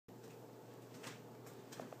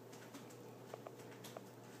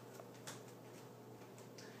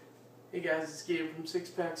Hey guys, it's Gabe from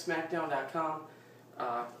SixPackSmackdown.com.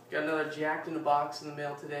 Got another Jacked in a Box in the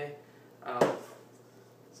mail today. So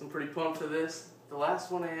I'm pretty pumped for this. The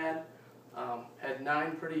last one I had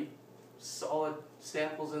 9 pretty solid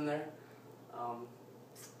samples in there.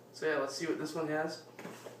 So yeah, let's see what this one has.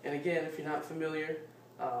 And again, if you're not familiar,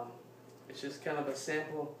 it's just kind of a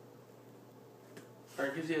sample, or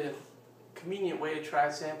it gives you a convenient way to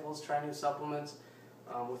try samples, try new supplements,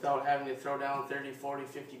 without having to throw down 30, 40,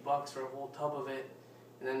 50 bucks for a whole tub of it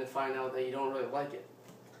and then to find out that you don't really like it.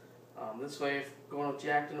 This way, if going with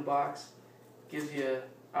Jacked in a Box, gives you an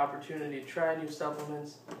opportunity to try new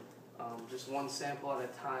supplements, just one sample at a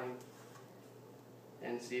time,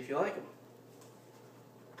 and see if you like them.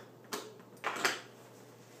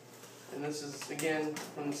 And this is, again,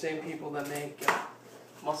 from the same people that make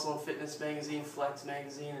Muscle and Fitness Magazine, Flex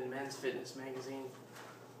Magazine, and Men's Fitness Magazine.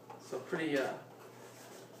 So pretty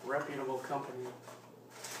reputable company.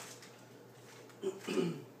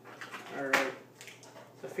 Alright,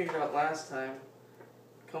 so I figured out last time,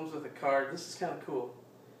 it comes with a card. This is kind of cool.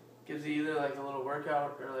 Gives you either like a little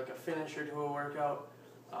workout or like a finisher to a workout,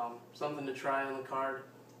 something to try on the card.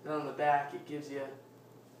 Then on the back it gives you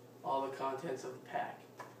all the contents of the pack.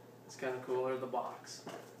 It's kind of cool, or the box.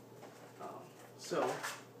 So,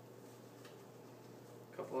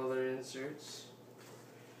 a couple other inserts.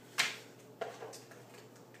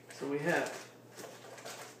 So we have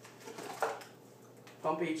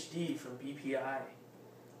Pump HD from BPI.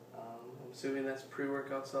 I'm assuming that's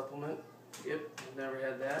pre-workout supplement. Yep, I've never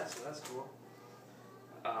had that, so that's cool.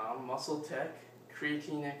 Muscle-Tech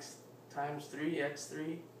Creatine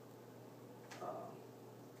X3.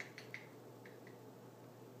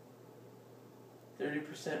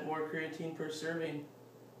 30% more creatine per serving,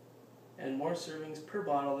 and more servings per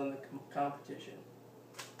bottle than the competition.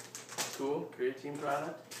 Cool, creatine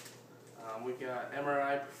product. We got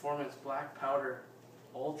MRI Performance Black Powder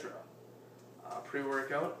Ultra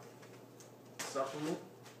pre-workout supplement.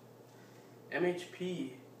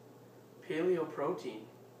 MHP Paleo Protein,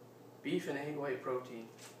 beef and egg white protein.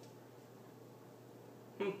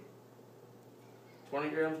 20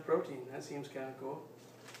 grams of protein, that seems kind of cool.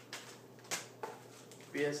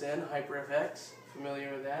 BSN HyperFX,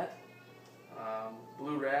 familiar with that.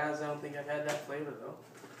 Blue Raz, I don't think I've had that flavor though.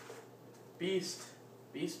 Beast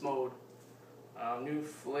Mode, new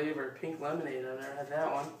flavor, pink lemonade, I've never had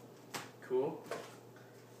that one. Cool.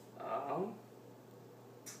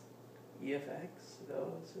 EFX, is that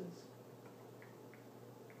what this is?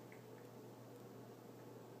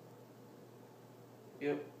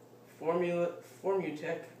 Yep.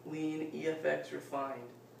 Formutech Lean-EFX Refined.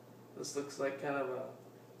 This looks like kind of a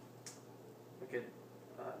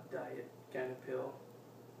diet kind of pill,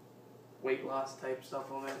 weight loss type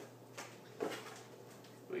supplement.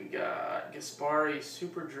 We got Gaspari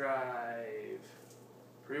SuperDrive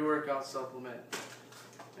pre-workout supplement.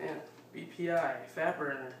 Man, BPI Fat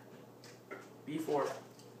Burner B4,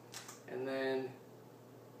 and then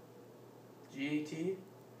GAT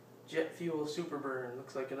JetFuel SuperBurn.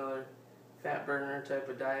 Looks like another fat burner type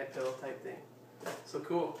of diet pill type thing. So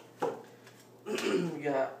cool. We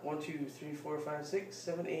got 1, 2, 3, 4, 5, 6,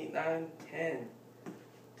 7, 8, 9, 10.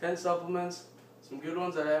 10 supplements. Some good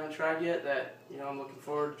ones that I haven't tried yet that I'm looking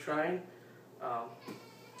forward to trying.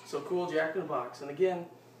 So cool, Jacked in a Box. And again,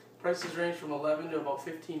 prices range from 11 to about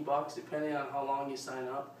 15 bucks depending on how long you sign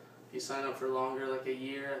up. If you sign up for longer, like a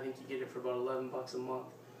year, I think you get it for about 11 bucks a month.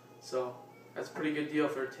 So that's a pretty good deal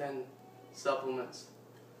for 10 supplements.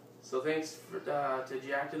 So thanks to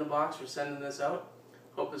Jacked in a Box for sending this out.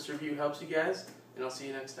 Hope this review helps you guys, and I'll see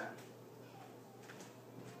you next time.